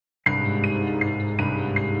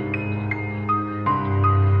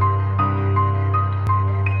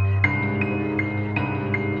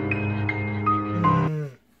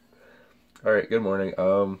Alright, good morning.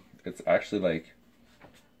 It's actually like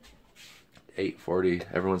 8:40.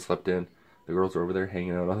 Everyone slept in. The girls are over there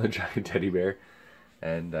hanging out on the giant teddy bear.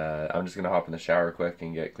 And I'm just gonna hop in the shower quick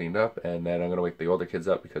and get cleaned up, and then I'm gonna wake the older kids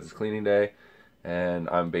up because it's cleaning day. And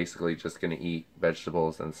I'm basically just gonna eat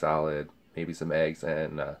vegetables and salad, maybe some eggs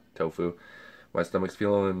and tofu. My stomach's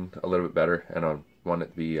feeling a little bit better, and I want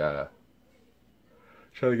it to be trying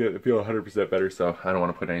to get it feel 100% better, so I don't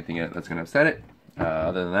want to put anything in it that's gonna upset it.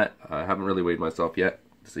 Other than that, I haven't really weighed myself yet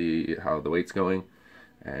to see how the weight's going,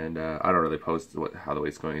 and I don't really post how the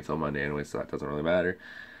weight's going until Monday anyway, so that doesn't really matter.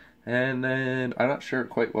 And then I'm not sure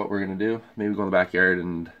quite what we're gonna do. Maybe go in the backyard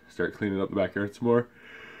and start cleaning up the backyard some more.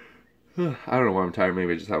 I don't know why I'm tired.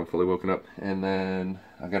 Maybe I just haven't fully woken up. And then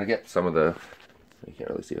I gotta get some of the, you can't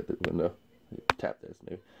really see it through the window. Tap this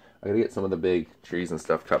maybe. I gotta get some of the big trees and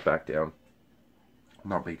stuff cut back down.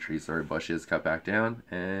 Not big trees, sorry, bushes cut back down.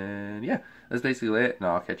 And yeah, that's basically it.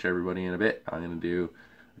 Now I'll catch everybody in a bit. I'm gonna do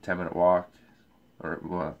a 10-minute walk, or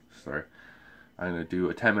well, sorry. I'm gonna do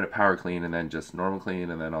a 10-minute power clean and then just normal clean,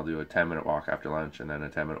 and then I'll do a 10-minute walk after lunch and then a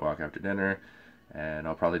 10-minute walk after dinner. And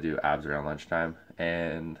I'll probably do abs around lunchtime.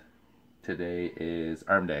 And today is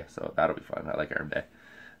arm day, so that'll be fun. I like arm day.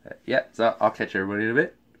 Yeah, so I'll catch everybody in a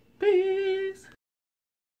bit. Peace!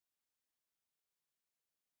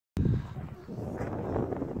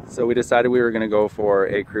 So we decided we were going to go for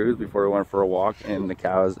a cruise before we went for a walk, and the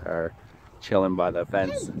cows are chilling by the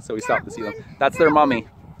fence. So we stopped to see them. That's their mommy.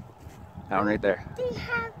 That one right there. They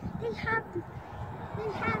have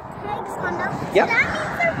tags on them. Yep.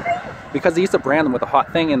 That means they're free. Because they used to brand them with a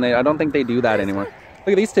hot thing, and I don't think they do that anymore. Look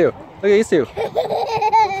at these two. Look at these two.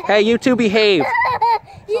 Hey, you two behave.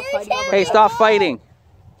 Hey, stop fighting.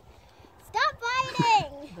 Stop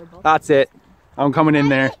fighting. That's it. I'm coming in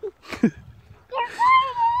there.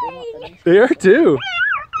 They are too.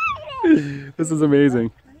 This is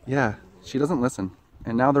amazing. Yeah, she doesn't listen.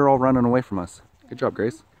 And now they're all running away from us. Good job,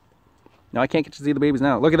 Grace. Now I can't get to see the babies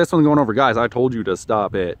now. Look at this one going over. Guys, I told you to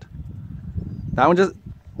stop it. That one just...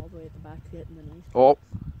 all the way at the back hitting the knife. Oh,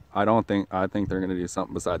 I think they're going to do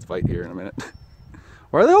something besides fight here in a minute.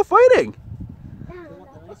 Why are they all fighting?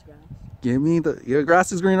 Give me the... Your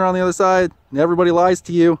grass is greener on the other side. Everybody lies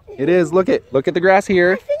to you. It is. Look at the grass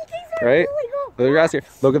here. Right? Look at the grass here.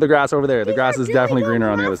 Look at the grass over there. The grass is definitely greener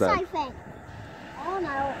on the other side. Oh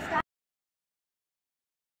no, stop.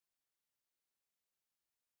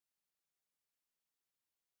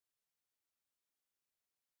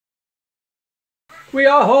 We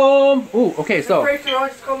are home. Ooh, okay, so look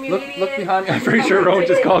behind me. I'm pretty sure Rowan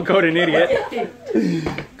just called Coda an idiot.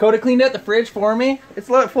 Coda cleaned out the fridge for me. It's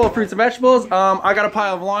full of fruits and vegetables. I got a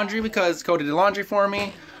pile of laundry because Coda did laundry for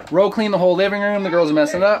me. Ro cleaned the whole living room. The girls are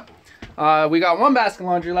messing up. We got one basket of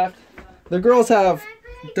laundry left. The girls have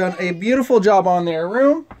done a beautiful job on their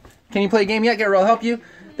room. Can you play a game yet? Get Ro, help you.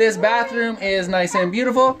 This bathroom is nice and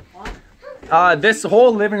beautiful. This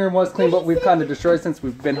whole living room was clean, but we've kind of destroyed since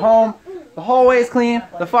we've been home. The hallway's clean.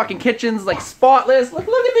 The fucking kitchen's like spotless. Look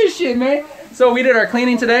at this shit, man. So we did our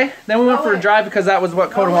cleaning today. Then we went for a drive because that was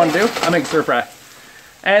what Coda wanted to do. I'm making stir fry.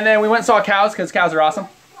 And then we went and saw cows because cows are awesome.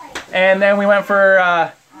 And then we went for,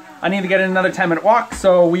 I need to get in another 10-minute walk.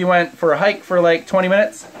 So we went for a hike for like 20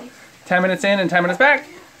 minutes. 10 minutes in and 10 minutes back.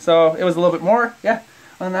 So it was a little bit more. Yeah.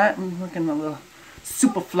 On that, I'm looking a little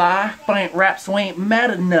super fly. But I ain't rap, so I ain't mad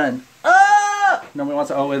at none. Oh! Nobody wants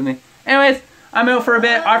to O with me. Anyways. I'm out for a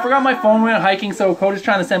bit. I forgot my phone when we went hiking, so Coda's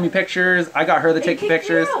trying to send me pictures. I got her to take the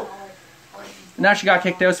pictures. Now she got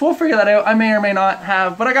kicked out, so we'll figure that out. I may or may not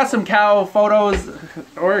have, but I got some cow photos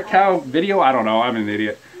or cow video. I don't know. I'm an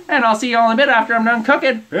idiot. And I'll see you all in a bit after I'm done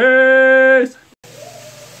cooking. Peace!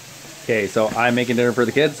 Okay, so I'm making dinner for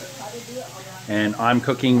the kids. And I'm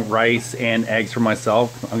cooking rice and eggs for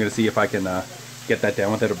myself. I'm going to see if I can get that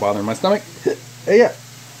down without it bothering my stomach. Hey, yeah.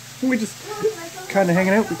 We just kind of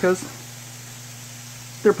hanging out because...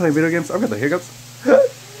 they're playing video games. I've got the hiccups.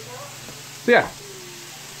 So yeah,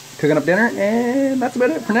 cooking up dinner, and that's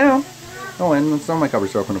about it for now. Oh, and some of my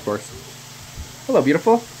cupboards are open, of course. Hello,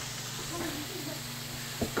 beautiful.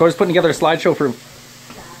 Coda's putting together a slideshow for...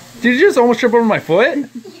 Did you just almost trip over my foot?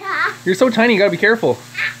 Yeah. You're so tiny, you gotta be careful.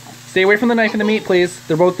 Stay away from the knife and the meat, please.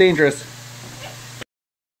 They're both dangerous.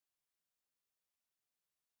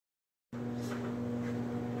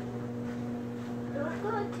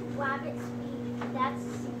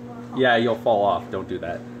 Yeah, you'll fall off. Don't do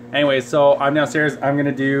that. Anyway, so I'm downstairs. I'm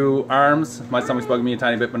gonna do arms. My stomach's bugging me a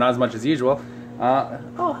tiny bit, but not as much as usual.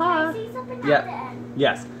 Oh, hi. Yeah.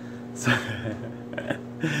 Yes.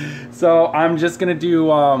 So I'm just gonna do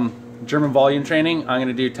German volume training. I'm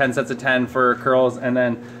gonna do 10 sets of 10 for curls, and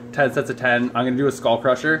then 10 sets of 10. I'm gonna do a skull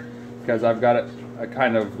crusher because I've got it. a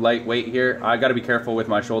kind of lightweight here. I got to be careful with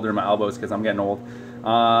my shoulder and my elbows because I'm getting old.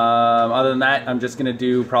 Other than that, I'm just gonna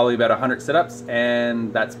do probably about 100 sit-ups,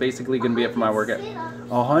 and that's basically gonna be it for my workout.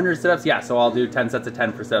 100 sit-ups, yeah. So I'll do 10 sets of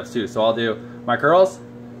 10 for sit-ups too. So I'll do my curls,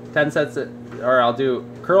 10 sets, or I'll do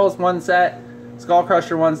curls 1 set, skull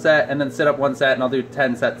crusher 1 set, and then sit-up 1 set, and I'll do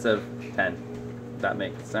 10 sets of 10. If that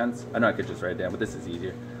makes sense. I know I could just write it down, but this is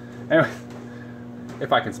easier. Anyway,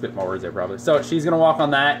 if I can spit more words there, probably. So she's gonna walk on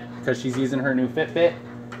that because she's using her new Fitbit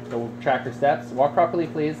to track her steps. Walk properly,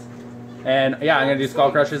 please. And yeah, I'm gonna do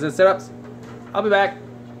skull crushers and sit-ups. I'll be back.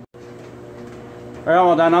 Alright, I'm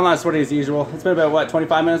all done. I'm not sweaty as usual. It's been about, what,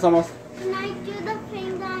 25 minutes almost? Can I do the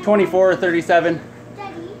thing that 24 or 37.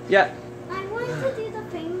 Daddy? Yeah. I want to do the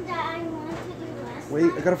thing that I wanted to do last Wait,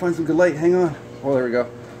 time. I gotta find some good light. Hang on. Oh, there we go.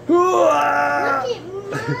 Look at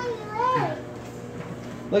my legs.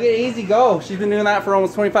 Look at Easy Go. She's been doing that for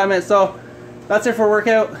almost 25 minutes. So that's it for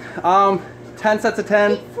workout. 10 sets of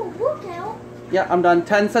 10. Wait for workout? Yeah, I'm done.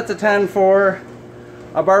 10 sets of 10 for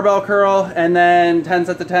a barbell curl, and then 10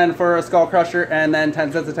 sets of 10 for a skull crusher, and then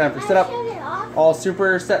 10 sets of 10 for sit up. All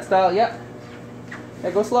super set style. Yep.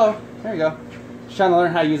 Yeah, go slow. There you go. She's trying to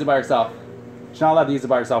learn how to use it by herself. She's not allowed to use it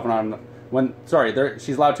by herself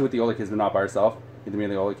she's allowed to with the older kids, but not by herself. Either me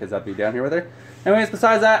and the older kids have to be down here with her. Anyways,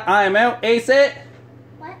 besides that, I am out. Hey, sit.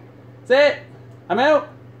 What? Sit. I'm out.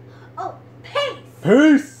 Oh,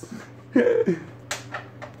 peace. Peace.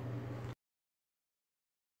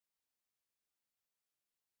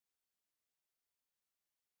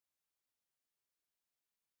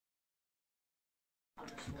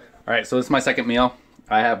 Alright, so this is my second meal.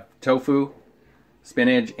 I have tofu,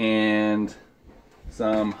 spinach, and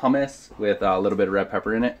some hummus with a little bit of red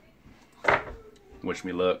pepper in it. Wish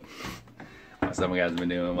me luck. My stomach hasn't been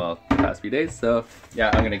doing well the past few days, so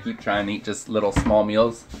yeah, I'm gonna keep trying to eat just little small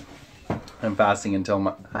meals. I'm fasting until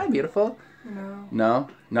my... Hi, beautiful. No. No?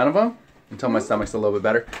 None of them? Until my stomach's a little bit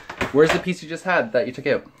better. Where's the piece you just had that you took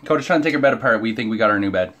out? Coda's trying to take her bed apart. We think we got our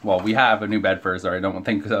new bed. Well, we have a new bed first, or I don't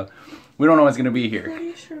think so. We don't know what's gonna be here. Are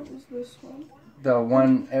you sure it was this one? The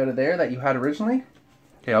one out of there that you had originally?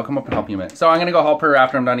 Okay, I'll come up and help you a minute. So I'm gonna go help her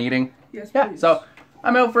after I'm done eating. Yes, yeah, please. So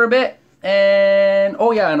I'm out for a bit. And,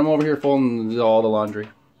 oh yeah, and I'm over here folding all the laundry.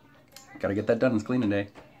 Gotta get that done. It's cleaning day.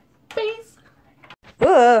 Peace.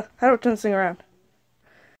 Ugh, how do I turn this thing around?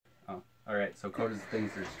 Oh, alright, so Coda's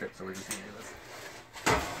things are stripped, so we're just gonna do this.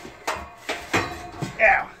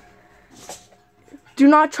 Ow! Do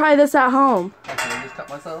not try this at home. Can I just cut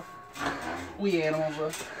myself? We animals,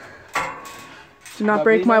 though. Do not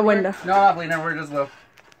break my window. No, not bleeding everywhere, just low.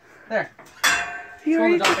 There. You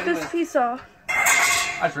already Hold it up took this anyways. piece off.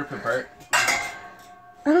 I just ripped it apart.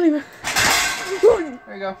 I don't even...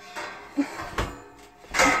 There you go.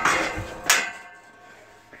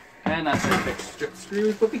 And that's our fixed strip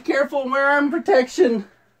screws, but be careful and wear arm protection.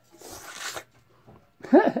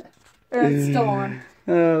 It's still on.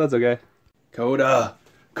 That's okay. Coda!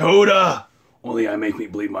 Coda! Only I make me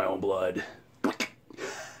bleed my own blood.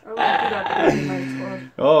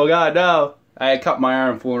 Oh god, no! I cut my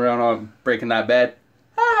arm fooling around on breaking that bed.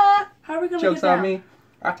 How are we gonna Joke's get it on down? me.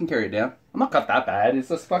 I can carry it down. I'm not cut that bad. It's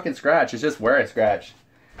just fucking scratch. It's just where I scratch.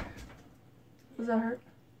 Does that hurt?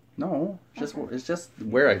 No, it's just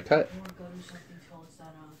where I cut.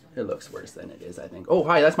 It looks worse than it is, I think. Oh,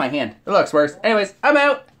 hi, that's my hand. It looks worse. Anyways, I'm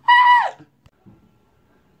out.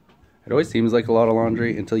 It always seems like a lot of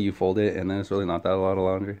laundry until you fold it, and then it's really not that a lot of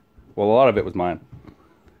laundry. Well, a lot of it was mine.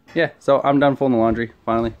 Yeah, so I'm done folding the laundry,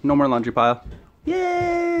 finally. No more laundry pile.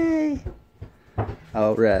 Yay!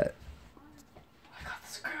 Alright.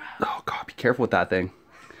 Oh god, be careful with that thing.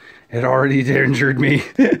 It already injured me.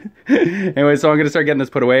 Anyway, so I'm gonna start getting this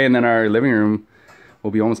put away, and then our living room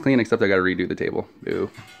will be almost clean, except I gotta redo the table. Boo.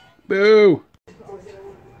 Boo!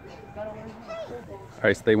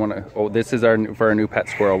 Alright, so they wanna, oh, this is for our new pet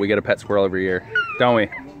squirrel. We get a pet squirrel every year, don't we?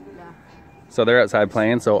 So they're outside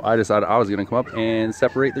playing, so I decided I was gonna come up and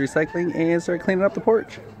separate the recycling and start cleaning up the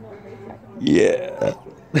porch. Yeah.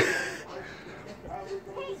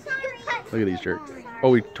 Look at these jerks. Oh,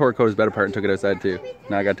 we tore Coda's bed apart and took it outside too.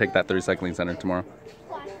 Now I gotta take that to the recycling center tomorrow.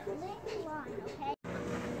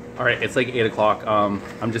 Alright, it's like 8 o'clock.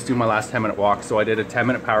 I'm just doing my last 10-minute walk. So I did a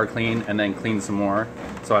 10-minute power clean and then cleaned some more.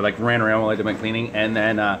 So I like ran around while I did my cleaning. And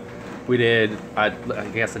then we did, I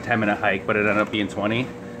guess, a 10-minute hike, but it ended up being 20.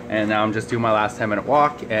 And now I'm just doing my last 10-minute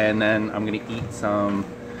walk. And then I'm gonna eat some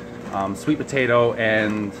sweet potato,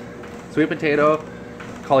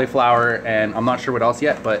 cauliflower, and I'm not sure what else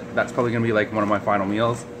yet, but that's probably gonna be like one of my final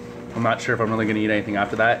meals. I'm not sure if I'm really gonna eat anything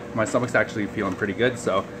after that. My stomach's actually feeling pretty good,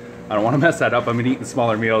 so I don't want to mess that up. I'm gonna eat in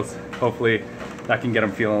smaller meals. Hopefully that can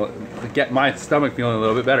get my stomach feeling a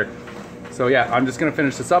little bit better. So yeah, I'm just gonna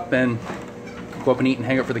finish this up and go up and eat and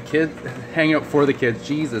hang out for the kids. Hang out for the kids,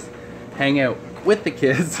 Jesus. Hang out with the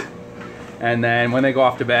kids. And then when they go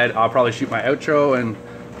off to bed, I'll probably shoot my outro and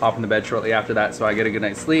hop in the bed shortly after that so I get a good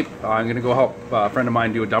night's sleep. I'm gonna go help a friend of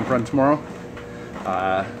mine do a dump run tomorrow.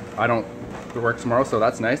 I don't work tomorrow, so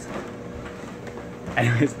that's nice.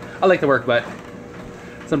 Anyways, I like to work, but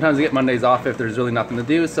sometimes I get Mondays off if there's really nothing to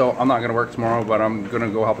do, so I'm not gonna work tomorrow, but I'm gonna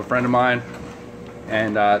go help a friend of mine.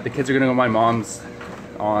 And the kids are gonna go to my mom's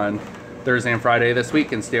on Thursday and Friday this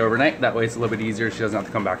week and stay overnight. That way it's a little bit easier. She doesn't have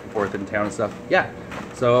to come back and forth in town and stuff. Yeah,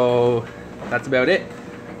 so that's about it.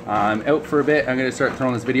 I'm out for a bit. I'm gonna start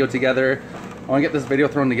throwing this video together. I wanna get this video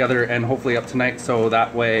thrown together and hopefully up tonight, so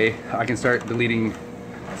that way I can start deleting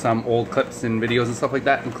some old clips and videos and stuff like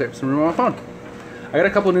that and clips from my phone. I got a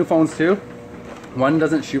couple new phones too. One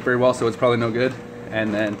doesn't shoot very well, so it's probably no good.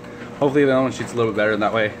 And then hopefully the other one shoots a little bit better, and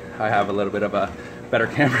that way I have a little bit of a better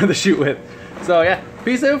camera to shoot with. So yeah,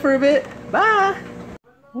 peace out for a bit. Bye.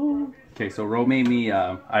 Okay, so Ro made me,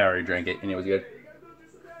 I already drank it and it was good.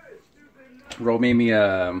 Ro made me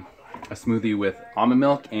a smoothie with almond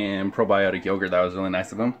milk and probiotic yogurt. That was really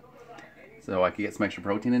nice of him. So I could get some extra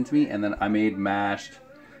protein into me. And then I made mashed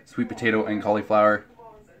sweet potato and cauliflower.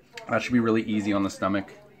 That should be really easy on the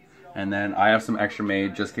stomach. And then I have some extra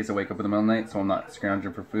made just in case I wake up in the middle of the night, so I'm not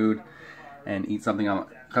scrounging for food and eat something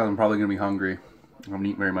because I'm probably going to be hungry. I haven't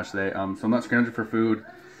eaten very much today. So I'm not scrounging for food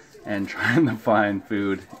and trying to find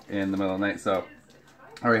food in the middle of the night. So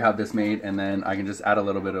I already have this made, and then I can just add a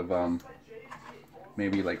little bit of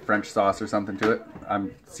maybe like French sauce or something to it. I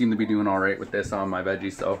seem to be doing alright with this on my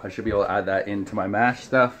veggies, so I should be able to add that into my mash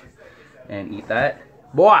stuff and eat that.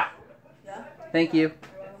 Boy! Yeah? Thank you.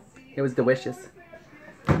 It was delicious.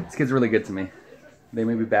 This kid's really good to me. They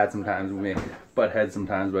may be bad sometimes, we may butt heads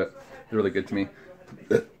sometimes, but they're really good to me.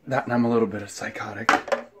 That and I'm a little bit of psychotic.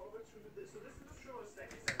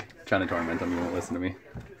 Trying to torment them, you won't listen to me.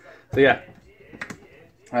 So yeah,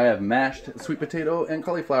 I have mashed sweet potato and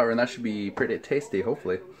cauliflower, and that should be pretty tasty,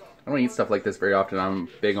 hopefully. I don't eat stuff like this very often. I'm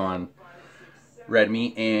big on red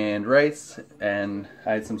meat and rice, and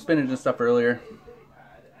I had some spinach and stuff earlier.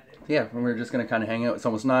 Yeah, we're just gonna kind of hang out. It's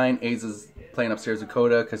almost 9. Ace is playing upstairs with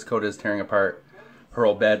Coda because Coda is tearing apart her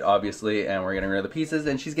old bed, obviously, and we're getting rid of the pieces,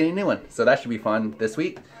 and she's getting a new one. So that should be fun this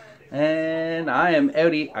week. And I am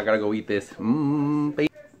outie. I gotta go eat this. I'm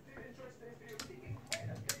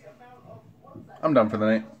done for the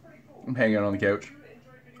night. I'm hanging out on the couch.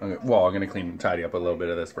 I'm gonna clean and tidy up a little bit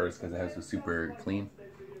of this first because the house is super clean.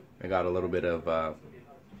 I got a little bit of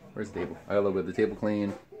where's the table? I got a little bit of the table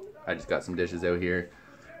clean. I just got some dishes out here.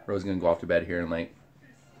 Rose's gonna go off to bed here in like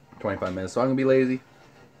 25 minutes, so I'm gonna be lazy.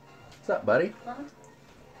 What's up, buddy?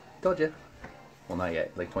 Told you. Well, not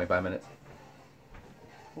yet. Like 25 minutes.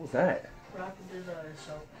 What was that? Wrap it to the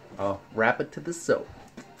soap. Oh, wrap it to the soap.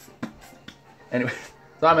 Anyway,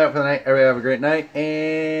 so I'm out for the night. Everybody have a great night,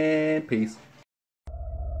 and peace.